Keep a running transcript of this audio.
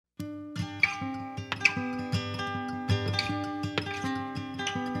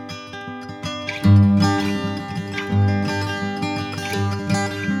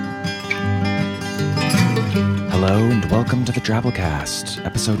and welcome to the Drabblecast,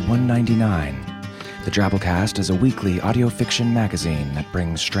 episode 199. The Drabblecast is a weekly audio fiction magazine that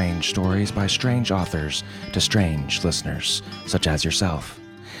brings strange stories by strange authors to strange listeners, such as yourself.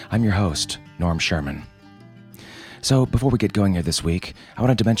 I'm your host, Norm Sherman. So, before we get going here this week, I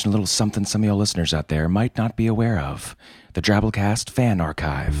wanted to mention a little something some of you listeners out there might not be aware of. The Drabblecast Fan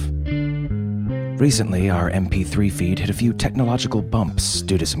Archive. Recently, our MP3 feed hit a few technological bumps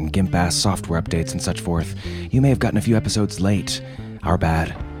due to some gimp-ass software updates and such forth. You may have gotten a few episodes late. Our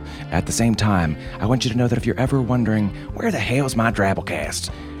bad. At the same time, I want you to know that if you're ever wondering, where the hell's my Drabblecast?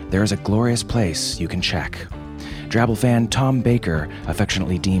 There is a glorious place you can check. Drabble fan Tom Baker,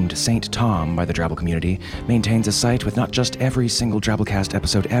 affectionately deemed Saint Tom by the Drabble community, maintains a site with not just every single Drabblecast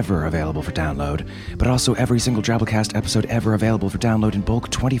episode ever available for download, but also every single Drabblecast episode ever available for download in bulk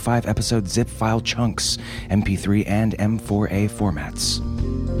 25-episode zip file chunks, MP3 and M4A formats.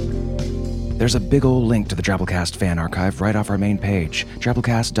 There's a big ol' link to the Drabblecast fan archive right off our main page,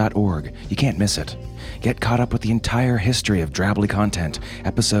 drabblecast.org. You can't miss it. Get caught up with the entire history of Drabbly content,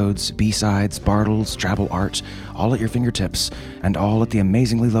 episodes, B-sides, Bartles, Drabble art, all at your fingertips, and all at the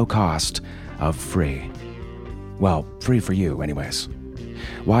amazingly low cost of free. Well, free for you, anyways.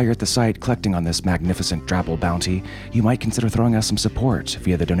 While you're at the site collecting on this magnificent Drabble bounty, you might consider throwing us some support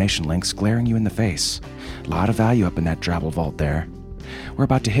via the donation links glaring you in the face. A lot of value up in that Drabble vault there. We're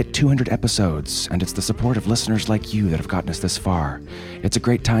about to hit 200 episodes, and it's the support of listeners like you that have gotten us this far. It's a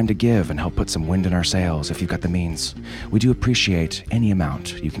great time to give and help put some wind in our sails if you've got the means. We do appreciate any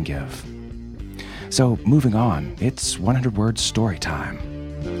amount you can give. So, moving on, it's 100 Words Story Time.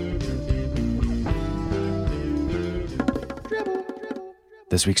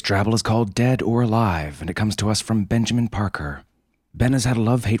 This week's Drabble is called Dead or Alive, and it comes to us from Benjamin Parker. Ben has had a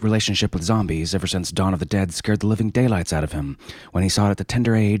love-hate relationship with zombies ever since Dawn of the Dead scared the living daylights out of him when he saw it at the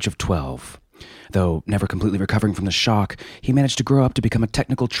tender age of 12. Though never completely recovering from the shock, he managed to grow up to become a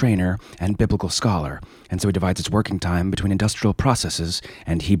technical trainer and biblical scholar, and so he divides his working time between industrial processes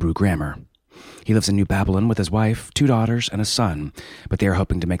and Hebrew grammar. He lives in New Babylon with his wife, 2 daughters, and a son, but they are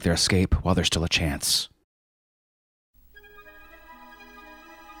hoping to make their escape while there's still a chance.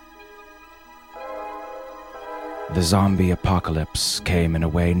 The zombie apocalypse came in a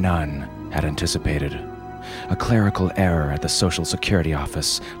way none had anticipated. A clerical error at the Social Security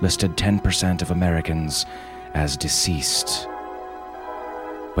office listed 10% of Americans as deceased.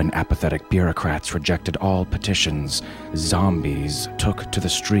 When apathetic bureaucrats rejected all petitions, zombies took to the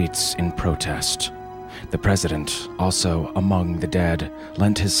streets in protest. The president, also among the dead,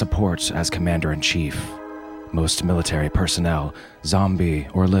 lent his support as commander-in-chief. Most military personnel, zombie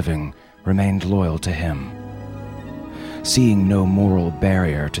or living, remained loyal to him. Seeing no moral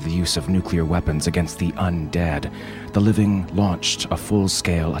barrier to the use of nuclear weapons against the undead, the living launched a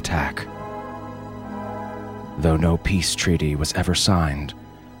full-scale attack. Though no peace treaty was ever signed,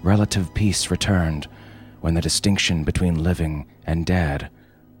 relative peace returned when the distinction between living and dead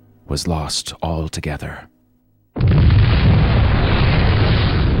was lost altogether.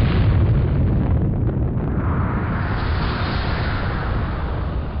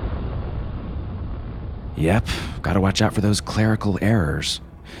 Yep, gotta watch out for those clerical errors.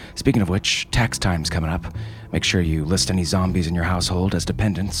 Speaking of which, tax time's coming up. Make sure you list any zombies in your household as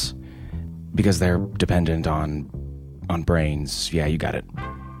dependents. Because they're dependent on brains. Yeah, you got it.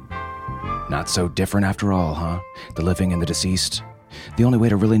 Not so different after all, huh? The living and the deceased. The only way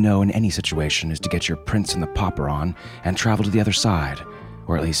to really know in any situation is to get your Prince and the Pauper on and travel to the other side.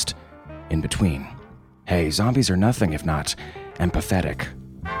 Or at least, in between. Hey, zombies are nothing if not empathetic.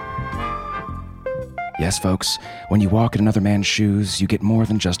 Yes, folks, when you walk in another man's shoes, you get more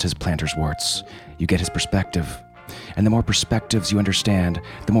than just his planter's warts. You get his perspective. And the more perspectives you understand,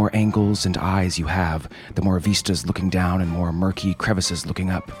 the more angles and eyes you have, the more vistas looking down and more murky crevices looking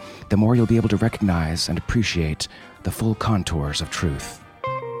up, the more you'll be able to recognize and appreciate the full contours of truth.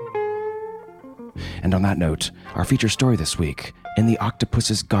 And on that note, our feature story this week, In the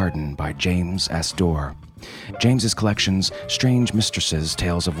Octopus's Garden by James S. Dorr. James's collections, Strange Mistresses,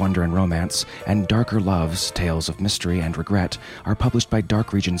 Tales of Wonder and Romance, and Darker Loves, Tales of Mystery and Regret, are published by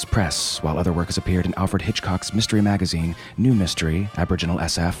Dark Regions Press, while other work has appeared in Alfred Hitchcock's mystery magazine, New Mystery, Aboriginal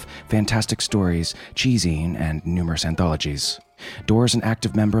SF, Fantastic Stories, Cheezine, and numerous anthologies. Dorr is an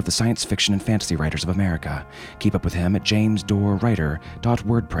active member of the Science Fiction and Fantasy Writers of America. Keep up with him at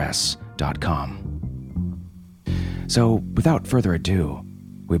jamesdorrwriter.wordpress.com. So, without further ado,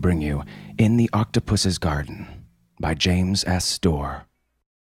 we bring you In the Octopus's Garden by James S. Dorr.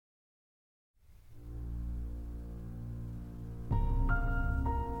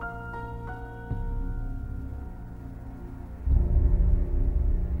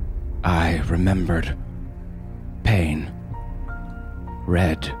 I remembered. Pain.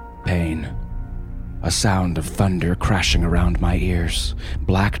 Red pain. A sound of thunder crashing around my ears.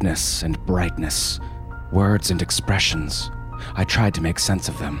 Blackness and brightness. Words and expressions. I tried to make sense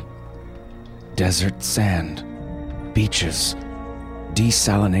of them. Desert sand. Beaches.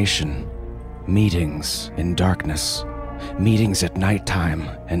 Desalination. Meetings in darkness. Meetings at nighttime,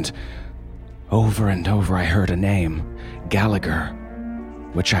 and over I heard a name, Gallagher,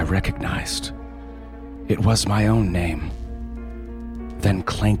 which I recognized. It was my own name. Then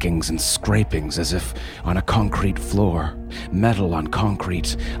clankings and scrapings as if on a concrete floor, metal on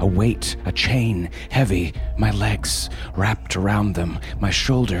concrete, a weight, a chain, heavy, my legs wrapped around them, my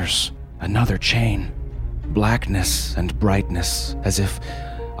shoulders, another chain. Blackness and brightness as if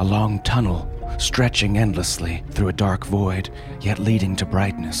a long tunnel stretching endlessly through a dark void, yet leading to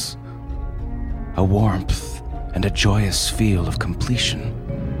brightness. A warmth and a joyous feel of completion.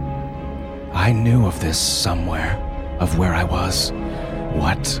 I knew of this somewhere, of where I was,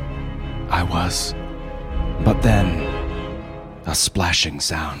 what I was. But then, a splashing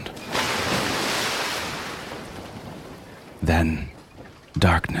sound. Then,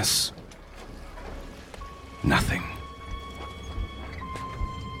 darkness. Nothing.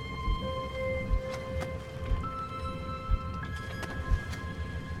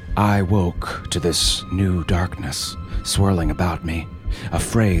 I woke to this new darkness swirling about me, a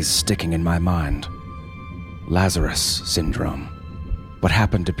phrase sticking in my mind. Lazarus Syndrome. What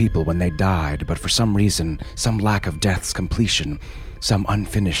happened to people when they died, but for some reason, some lack of death's completion, some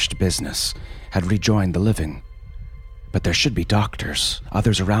unfinished business, had rejoined the living. But there should be doctors,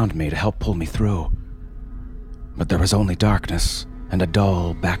 others around me to help pull me through. But there was only darkness and a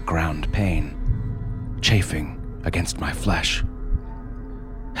dull background pain, chafing against my flesh.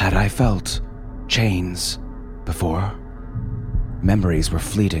 Had I felt chains before? Memories were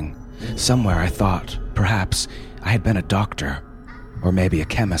fleeting. Somewhere I thought, perhaps, I had been a doctor, or maybe a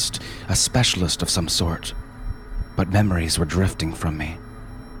chemist, a specialist of some sort. But memories were drifting from me.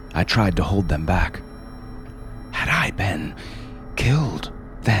 I tried to hold them back. Had I been killed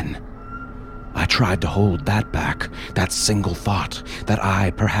then? I tried to hold that back, that single thought, that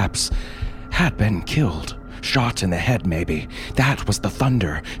I, perhaps, had been killed. Shot in the head, maybe. That was the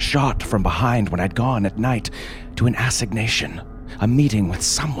thunder, shot from behind when I'd gone at night to an assignation, a meeting with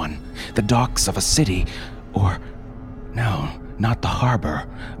someone, the docks of a city, or, no, not the harbor,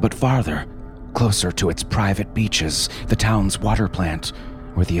 but farther, closer to its private beaches, the town's water plant,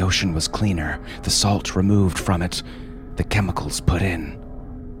 where the ocean was cleaner, the salt removed from it, the chemicals put in.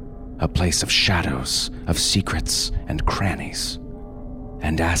 A place of shadows, of secrets and crannies,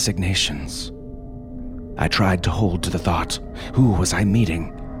 and assignations. I tried to hold to the thought, who was I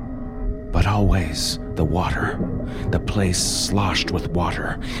meeting? But always the water, the place sloshed with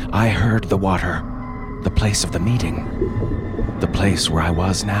water. I heard the water, the place of the meeting, the place where I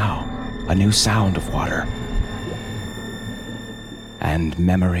was now, a new sound of water. And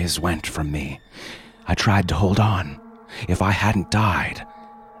memories went from me. I tried to hold on. If I hadn't died,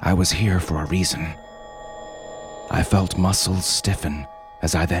 I was here for a reason. I felt muscles stiffen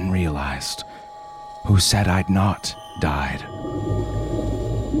as I then realized, who said I'd not died?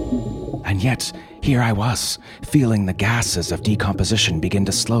 And yet, here I was, feeling the gases of decomposition begin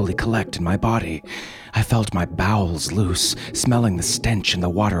to slowly collect in my body. I felt my bowels loose, smelling the stench in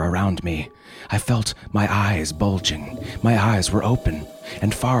the water around me. I felt my eyes bulging. My eyes were open,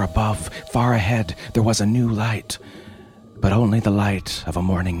 and far above, far ahead, there was a new light. But only the light of a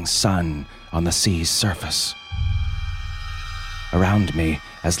morning sun on the sea's surface. Around me,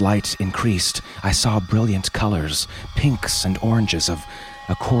 as light increased, I saw brilliant colors, pinks and oranges of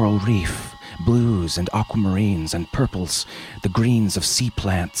a coral reef, blues and aquamarines and purples, the greens of sea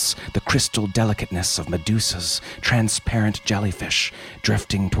plants, the crystal delicateness of medusas, transparent jellyfish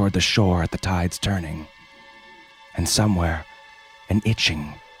drifting toward the shore at the tide's turning. And somewhere, an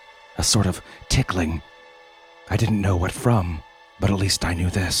itching, a sort of tickling. I didn't know what from, but at least I knew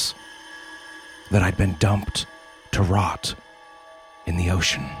this, that I'd been dumped to rot in the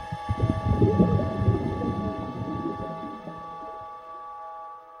ocean.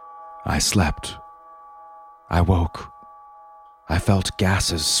 I slept. I woke. I felt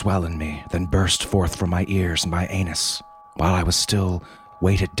gases swell in me, then burst forth from my ears and my anus, while I was still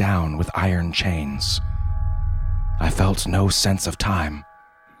weighted down with iron chains. I felt no sense of time.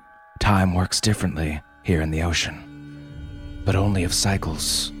 Time works differently here in the ocean, but only of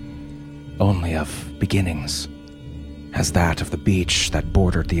cycles, only of beginnings. As that of the beach that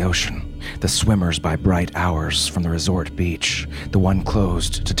bordered the ocean, the swimmers by bright hours from the resort beach, the one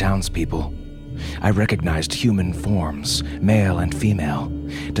closed to townspeople. I recognized human forms, male and female.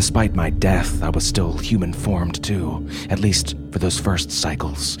 Despite my death, I was still human-formed too, at least for those first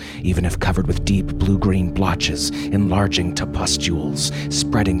cycles, even if covered with deep blue-green blotches, enlarging to pustules,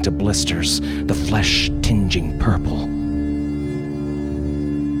 spreading to blisters, the flesh tinging purple.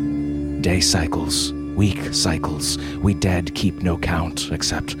 Day cycles, week cycles, we dead keep no count,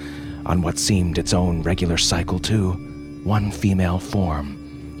 except on what seemed its own regular cycle too, one female form,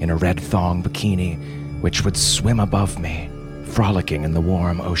 in a red thong bikini, which would swim above me, frolicking in the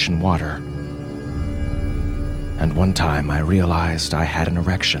warm ocean water. And one time I realized I had an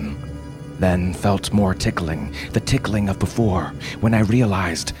erection, then felt more tickling, the tickling of before, when I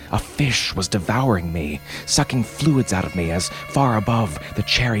realized a fish was devouring me, sucking fluids out of me as far above the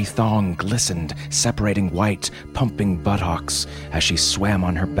cherry thong glistened, separating white, pumping buttocks as she swam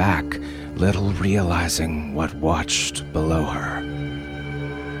on her back, little realizing what watched below her.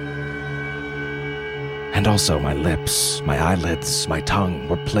 And also my lips, my eyelids, my tongue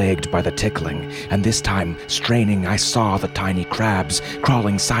were plagued by the tickling, and this time, straining, I saw the tiny crabs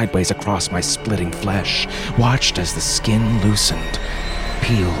crawling sideways across my splitting flesh, watched as the skin loosened,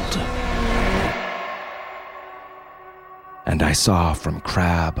 peeled. And I saw from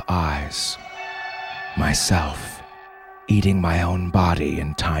crab eyes myself, eating my own body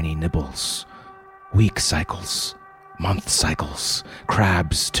in tiny nibbles, week cycles, month cycles.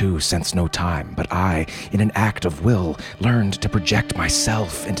 Crabs, too, sense no time, but I, in an act of will, learned to project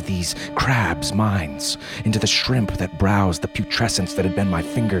myself into these crabs' minds, into the shrimp that browsed the putrescence that had been my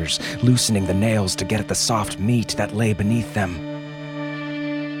fingers, loosening the nails to get at the soft meat that lay beneath them.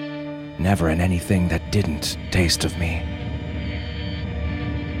 Never in anything that didn't taste of me,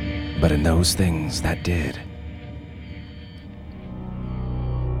 but in those things that did.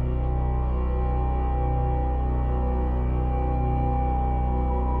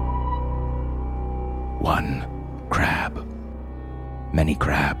 One crab. Many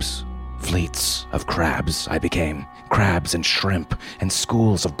crabs. Fleets of crabs I became. Crabs and shrimp and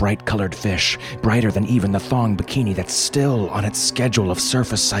schools of bright-colored fish, brighter than even the thong bikini that still, on its schedule of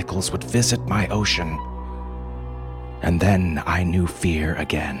surface cycles, would visit my ocean. And then I knew fear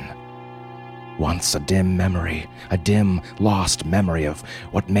again. Once a dim memory, a dim, lost memory of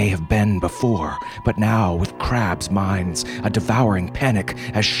what may have been before, but now, with crabs' minds, a devouring panic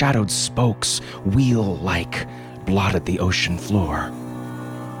as shadowed spokes, wheel-like, blotted the ocean floor.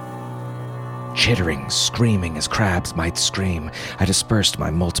 Chittering, screaming as crabs might scream, I dispersed my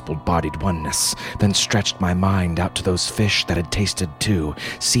multiple-bodied oneness, then stretched my mind out to those fish that had tasted too,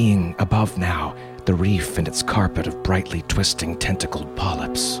 seeing above now the reef and its carpet of brightly twisting tentacled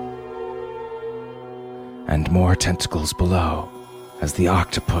polyps. And more tentacles below, as the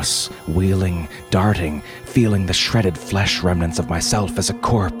octopus, wheeling, darting, feeling the shredded flesh remnants of myself as a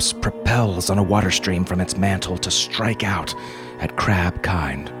corpse propels on a water stream from its mantle to strike out at crab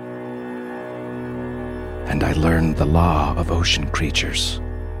kind. And I learned the law of ocean creatures,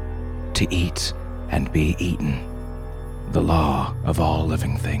 to eat and be eaten, the law of all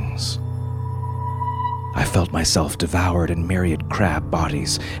living things. I felt myself devoured in myriad crab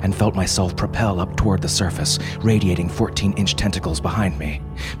bodies and felt myself propel up toward the surface, radiating 14-inch tentacles behind me.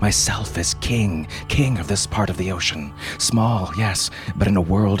 Myself as king of this part of the ocean. Small, yes, but in a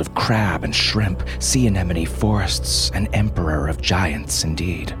world of crab and shrimp, sea anemone forests, an emperor of giants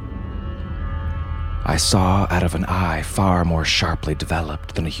indeed. I saw out of an eye far more sharply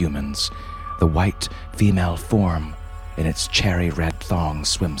developed than a human's, the white female form in its cherry red thong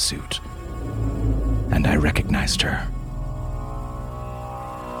swimsuit. And I recognized her.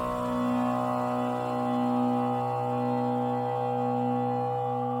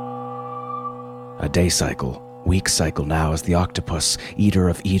 A day cycle, week cycle now as the octopus, eater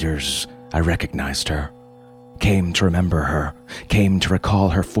of eaters, I recognized her. Came to remember her, came to recall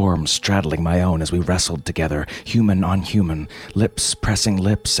her form straddling my own as we wrestled together, human on human, lips pressing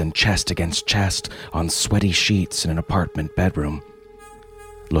lips and chest against chest on sweaty sheets in an apartment bedroom.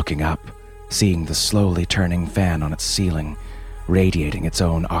 Looking up, seeing the slowly turning fan on its ceiling, radiating its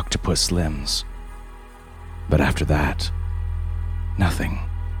own octopus limbs. But after that, nothing.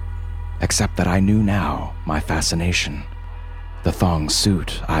 Except that I knew now my fascination. The thong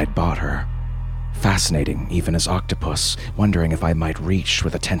suit I'd bought her. Fascinating even as octopus, wondering if I might reach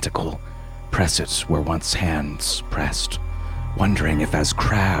with a tentacle, press it where once hands pressed. Wondering if as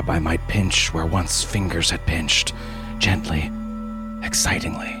crab I might pinch where once fingers had pinched, gently,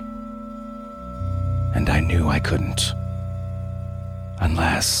 excitingly. And I knew I couldn't.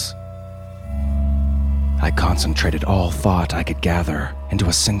 Unless I concentrated all thought I could gather into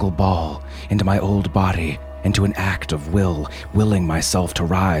a single ball, into my old body, into an act of willing myself to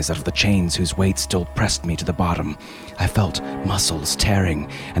rise out of the chains whose weight still pressed me to the bottom. I felt muscles tearing,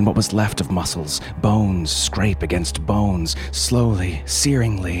 and what was left of muscles, bones scrape against bones, slowly,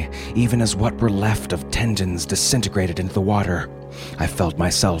 searingly, even as what were left of tendons disintegrated into the water. I felt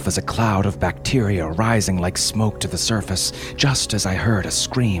myself as a cloud of bacteria rising like smoke to the surface, just as I heard a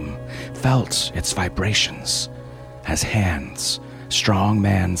scream, felt its vibrations, as hands, strong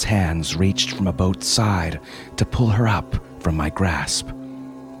man's hands, reached from a boat's side to pull her up from my grasp.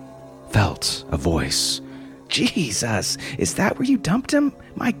 Felt a voice. "Jesus, is that where you dumped him?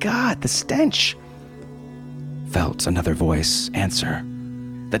 My God, the stench!" Felt another voice answer.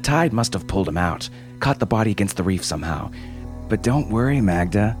 "The tide must have pulled him out, caught the body against the reef somehow. But don't worry,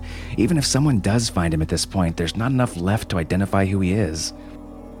 Magda. Even if someone does find him at this point, there's not enough left to identify who he is."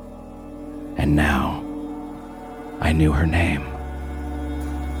 And now, I knew her name.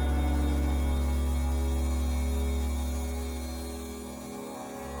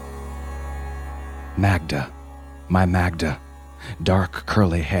 Magda, my Magda, dark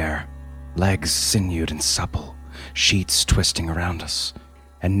curly hair, legs sinewed and supple, sheets twisting around us.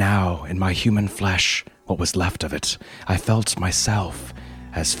 And now, in my human flesh, what was left of it, I felt myself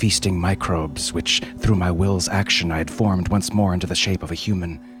as feasting microbes which, through my will's action, I had formed once more into the shape of a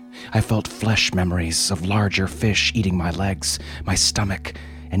human. I felt flesh memories of larger fish eating my legs, my stomach,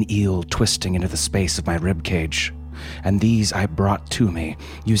 an eel twisting into the space of my ribcage. And these I brought to me,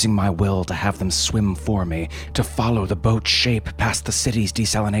 using my will to have them swim for me, to follow the boat's shape past the city's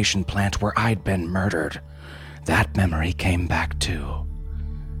desalination plant where I'd been murdered. That memory came back too.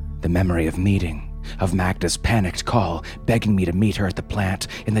 The memory of meeting, of Magda's panicked call, begging me to meet her at the plant,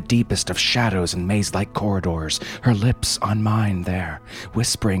 in the deepest of shadows and maze-like corridors, her lips on mine there,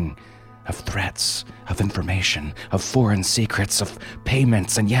 whispering of threats, of information, of foreign secrets, of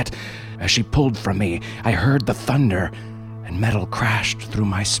payments, and yet, as she pulled from me, I heard the thunder, and metal crashed through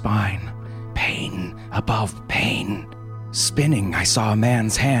my spine. Pain above pain. Spinning, I saw a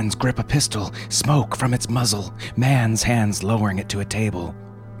man's hands grip a pistol, smoke from its muzzle, man's hands lowering it to a table.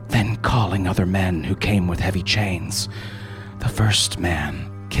 Then calling other men who came with heavy chains. The first man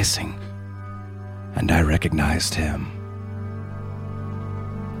kissing, and I recognized him.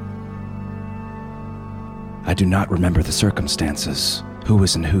 I do not remember the circumstances, who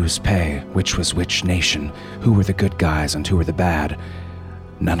was in whose pay, which was which nation, who were the good guys and who were the bad.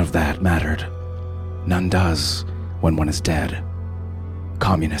 None of that mattered. None does when one is dead.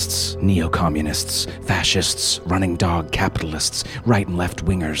 Communists, neo-communists, fascists, running dog capitalists, right and left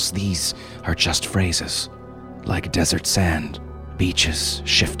wingers, these are just phrases. Like desert sand, beaches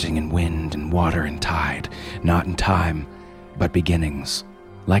shifting in wind and water and tide, not in time, but beginnings.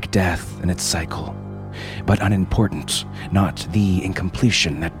 Like death and its cycle. But unimportant, not the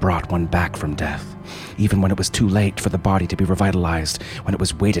incompletion that brought one back from death, even when it was too late for the body to be revitalized, when it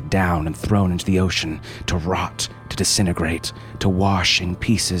was weighted down and thrown into the ocean, to rot, to disintegrate, to wash in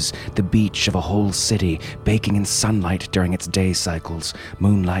pieces the beach of a whole city, baking in sunlight during its day cycles,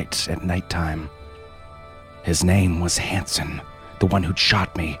 moonlight at nighttime. His name was Hansen, the one who'd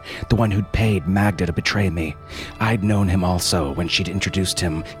shot me, the one who'd paid Magda to betray me. I'd known him also when she'd introduced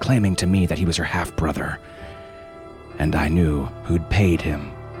him, claiming to me that he was her half-brother. And I knew who'd paid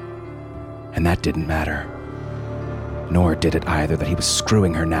him. And that didn't matter. Nor did it either that he was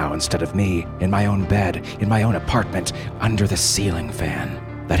screwing her now instead of me, in my own bed, in my own apartment, under the ceiling fan,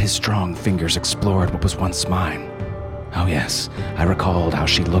 that his strong fingers explored what was once mine. Oh yes, I recalled how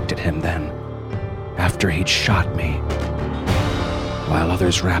she looked at him then, after he'd shot me. While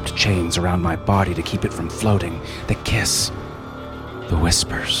others wrapped chains around my body to keep it from floating, the kiss, the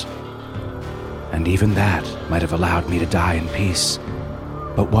whispers. And even that might have allowed me to die in peace.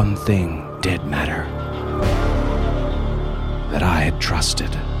 But one thing did matter. That I had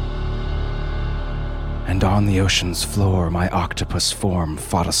trusted. And on the ocean's floor, my octopus form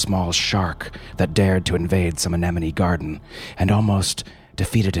fought a small shark that dared to invade some anemone garden, and almost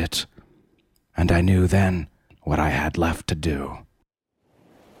defeated it. And I knew then what I had left to do.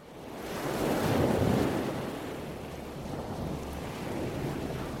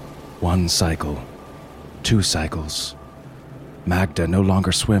 One cycle, 2 cycles. Magda no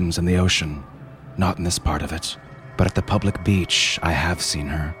longer swims in the ocean, not in this part of it, but at the public beach I have seen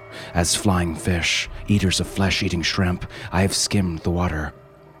her. As flying fish, eaters of flesh-eating shrimp, I have skimmed the water.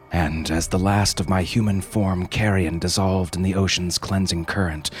 And as the last of my human form carrion dissolved in the ocean's cleansing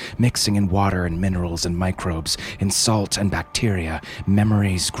current, mixing in water and minerals and microbes, in salt and bacteria,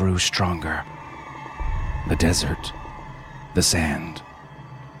 memories grew stronger. The desert, the sand,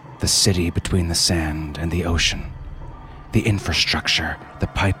 the city between the sand and the ocean, The infrastructure, the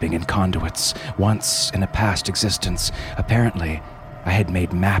piping and conduits, once in a past existence, apparently I had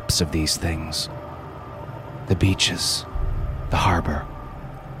made maps of these things. The beaches, the harbor,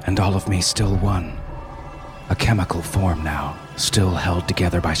 and all of me still one. A chemical form now, still held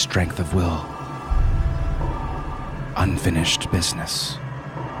together by strength of will. Unfinished business.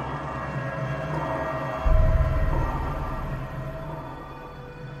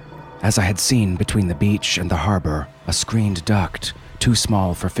 As I had seen between the beach and the harbor, a screened duct, too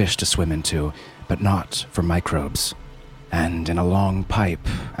small for fish to swim into, but not for microbes. And in a long pipe,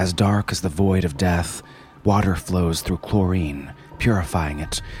 as dark as the void of death, water flows through chlorine, purifying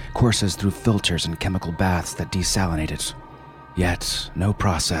it, courses through filters and chemical baths that desalinate it. Yet, no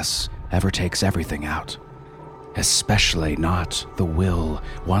process ever takes everything out. Especially not the will,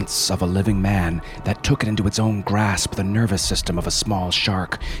 once of a living man, that took it into its own grasp the nervous system of a small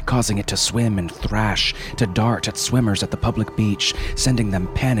shark, causing it to swim and thrash, to dart at swimmers at the public beach, sending them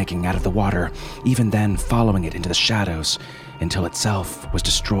panicking out of the water, even then following it into the shadows, until itself was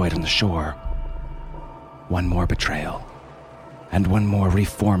destroyed on the shore. One more betrayal. And one more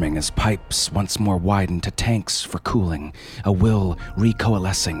reforming as pipes once more widened to tanks for cooling, a will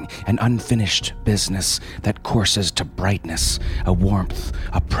recoalescing, an unfinished business that courses to brightness, a warmth,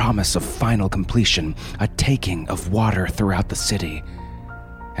 a promise of final completion, a taking of water throughout the city.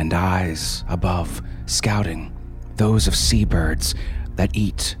 And eyes above, scouting, those of seabirds that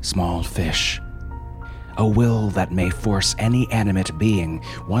eat small fish. A will that may force any animate being,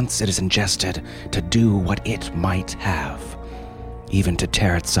 once it is ingested, to do what it might have. Even to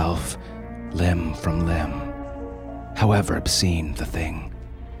tear itself limb from limb, however obscene the thing.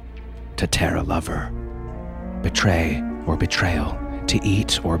 To tear a lover, betray or betrayal, to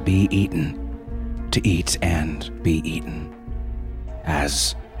eat or be eaten, to eat and be eaten.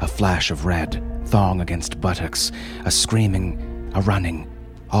 As a flash of red, thong against buttocks, a screaming, a running,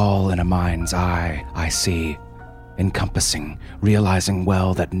 all in a mind's eye I see, encompassing, realizing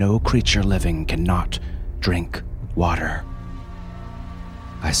well that no creature living cannot drink water.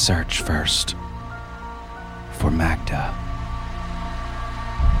 I search first for Magda.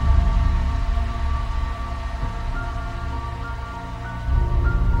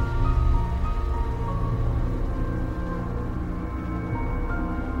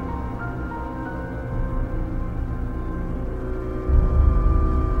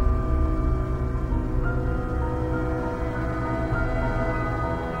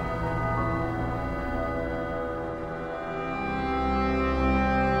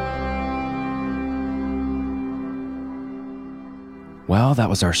 Well, that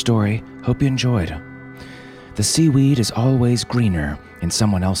was our story. Hope you enjoyed. The seaweed is always greener in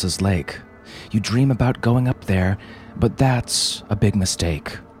someone else's lake. You dream about going up there, but that's a big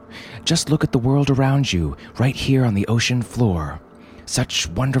mistake. Just look at the world around you, right here on the ocean floor. Such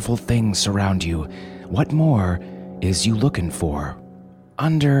wonderful things surround you. What more is you looking for?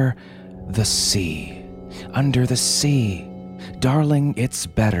 Under the sea. Under the sea. Darling, it's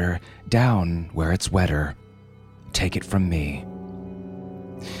better down where it's wetter. Take it from me.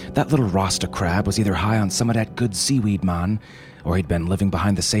 That little Rasta crab was either high on some of that good seaweed, man, or he'd been living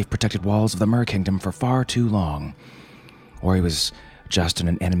behind the safe protected walls of the Mer Kingdom for far too long. Or he was just in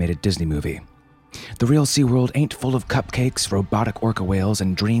an animated Disney movie. The real SeaWorld ain't full of cupcakes, robotic orca whales,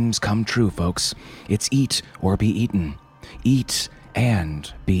 and dreams come true, folks. It's eat or be eaten. Eat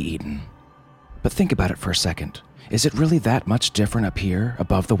and be eaten. But think about it for a second. Is it really that much different up here,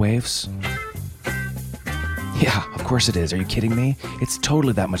 above the waves? Yeah, of course it is. Are you kidding me? It's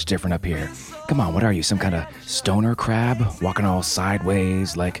totally that much different up here. Come on, what are you, some kind of stoner crab? Walking all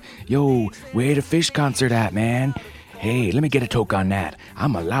sideways like, yo, where the fish concert at, man? Hey, let me get a toke on that.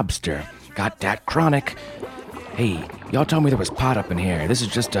 I'm a lobster. Got that chronic. Hey, y'all told me there was pot up in here. This is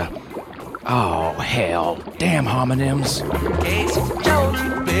just a... Oh, hell. Damn homonyms. Case Jones,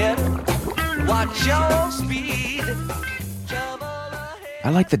 you better watch your speed. I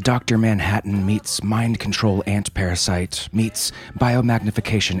like the Dr. Manhattan meets mind control ant parasite meets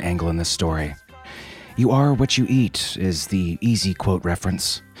biomagnification angle in this story. You are what you eat is the easy quote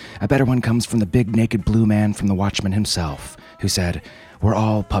reference. A better one comes from the big naked blue man from The Watchmen himself, who said, "We're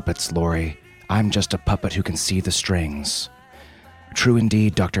all puppets, Lori. I'm just a puppet who can see the strings." True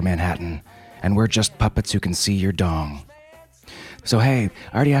indeed, Dr. Manhattan, and we're just puppets who can see your dong. So hey,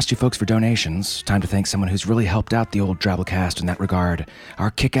 I already asked you folks for donations. Time to thank someone who's really helped out the old Drabblecast in that regard. Our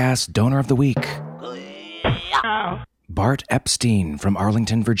kick-ass donor of the week. Bart Epstein from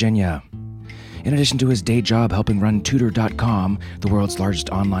Arlington, Virginia. In addition to his day job helping run Tutor.com, the world's largest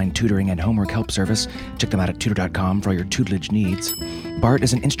online tutoring and homework help service, check them out at Tutor.com for all your tutelage needs, Bart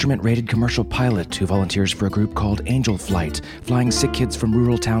is an instrument-rated commercial pilot who volunteers for a group called Angel Flight, flying sick kids from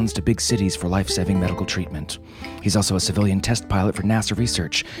rural towns to big cities for life-saving medical treatment. He's also a civilian test pilot for NASA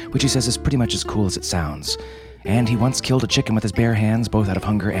research, which he says is pretty much as cool as it sounds. And he once killed a chicken with his bare hands, both out of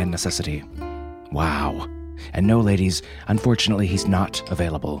hunger and necessity. Wow. And no, ladies, unfortunately he's not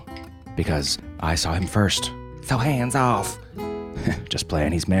available. Because I saw him first. So hands off. Just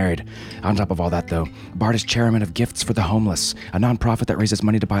playing, he's married. On top of all that, though, Bart is chairman of Gifts for the Homeless, a nonprofit that raises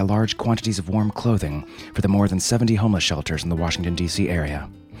money to buy large quantities of warm clothing for the more than 70 homeless shelters in the Washington, D.C. area.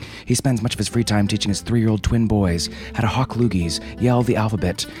 He spends much of his free time teaching his 3-year-old twin boys how to hawk loogies, yell the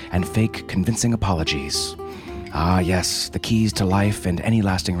alphabet, and fake convincing apologies. Ah, yes, the keys to life and any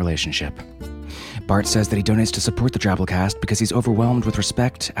lasting relationship. Bart says that he donates to support the Drabblecast because he's overwhelmed with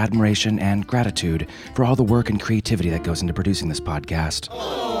respect, admiration, and gratitude for all the work and creativity that goes into producing this podcast.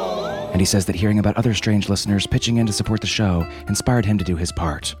 And he says that hearing about other strange listeners pitching in to support the show inspired him to do his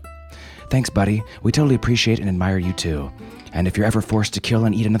part. Thanks, buddy. We totally appreciate and admire you too. And if you're ever forced to kill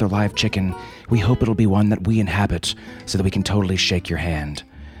and eat another live chicken, we hope it'll be one that we inhabit so that we can totally shake your hand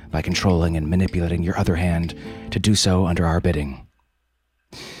by controlling and manipulating your other hand to do so under our bidding.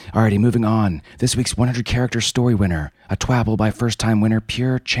 Alrighty, moving on. This week's 100-character story winner, a twabble by first-time winner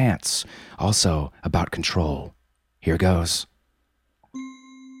Pure Chance, also about control. Here goes.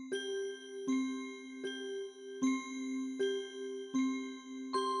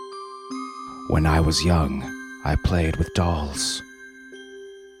 When I was young, I played with dolls.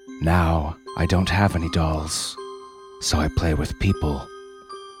 Now, I don't have any dolls, so I play with people.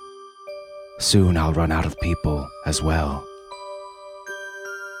 Soon I'll run out of people as well.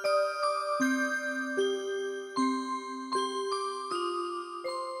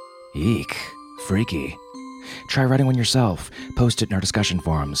 Eek. Freaky. Try writing one yourself. Post it in our discussion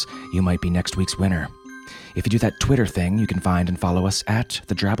forums. You might be next week's winner. If you do that Twitter thing, you can find and follow us at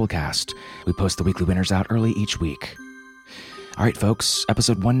the Drabblecast. We post the weekly winners out early each week. All right, folks,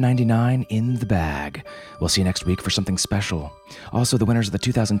 episode 199 in the bag. We'll see you next week for something special. Also, the winners of the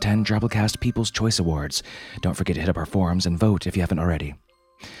 2010 Drabblecast People's Choice Awards. Don't forget to hit up our forums and vote if you haven't already.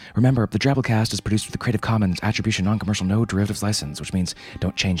 Remember, the Drabblecast is produced with the Creative Commons Attribution Non-Commercial No Derivatives License, which means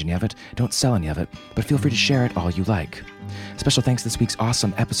don't change any of it, don't sell any of it, but feel free to share it all you like. Special thanks to this week's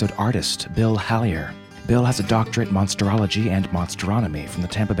awesome episode artist, Bill Hallier. Bill has a doctorate in monsterology and monsteronomy from the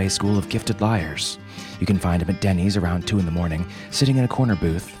Tampa Bay School of Gifted Liars. You can find him at Denny's around 2 a.m, sitting in a corner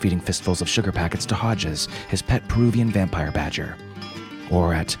booth, feeding fistfuls of sugar packets to Hodges, his pet Peruvian vampire badger.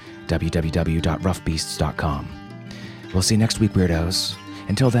 Or at www.roughbeasts.com. We'll see you next week, weirdos.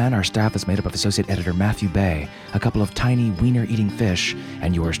 Until then, our staff is made up of Associate Editor Matthew Bay, a couple of tiny wiener-eating fish,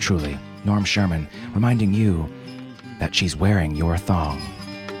 and yours truly, Norm Sherman, reminding you that she's wearing your thong.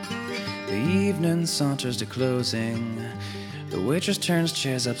 The evening saunters to closing. The waitress turns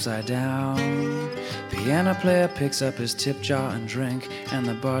chairs upside down. Piano player picks up his tip jar and drink, and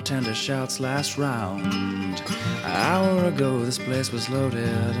the bartender shouts last round. An hour ago this place was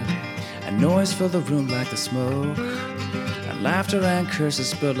loaded, and noise filled the room like the smoke. Laughter and curses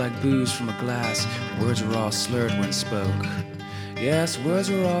spilled like booze from a glass. Words were all slurred when spoke. Yes, words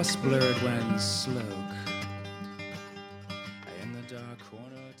were all slurred when slow.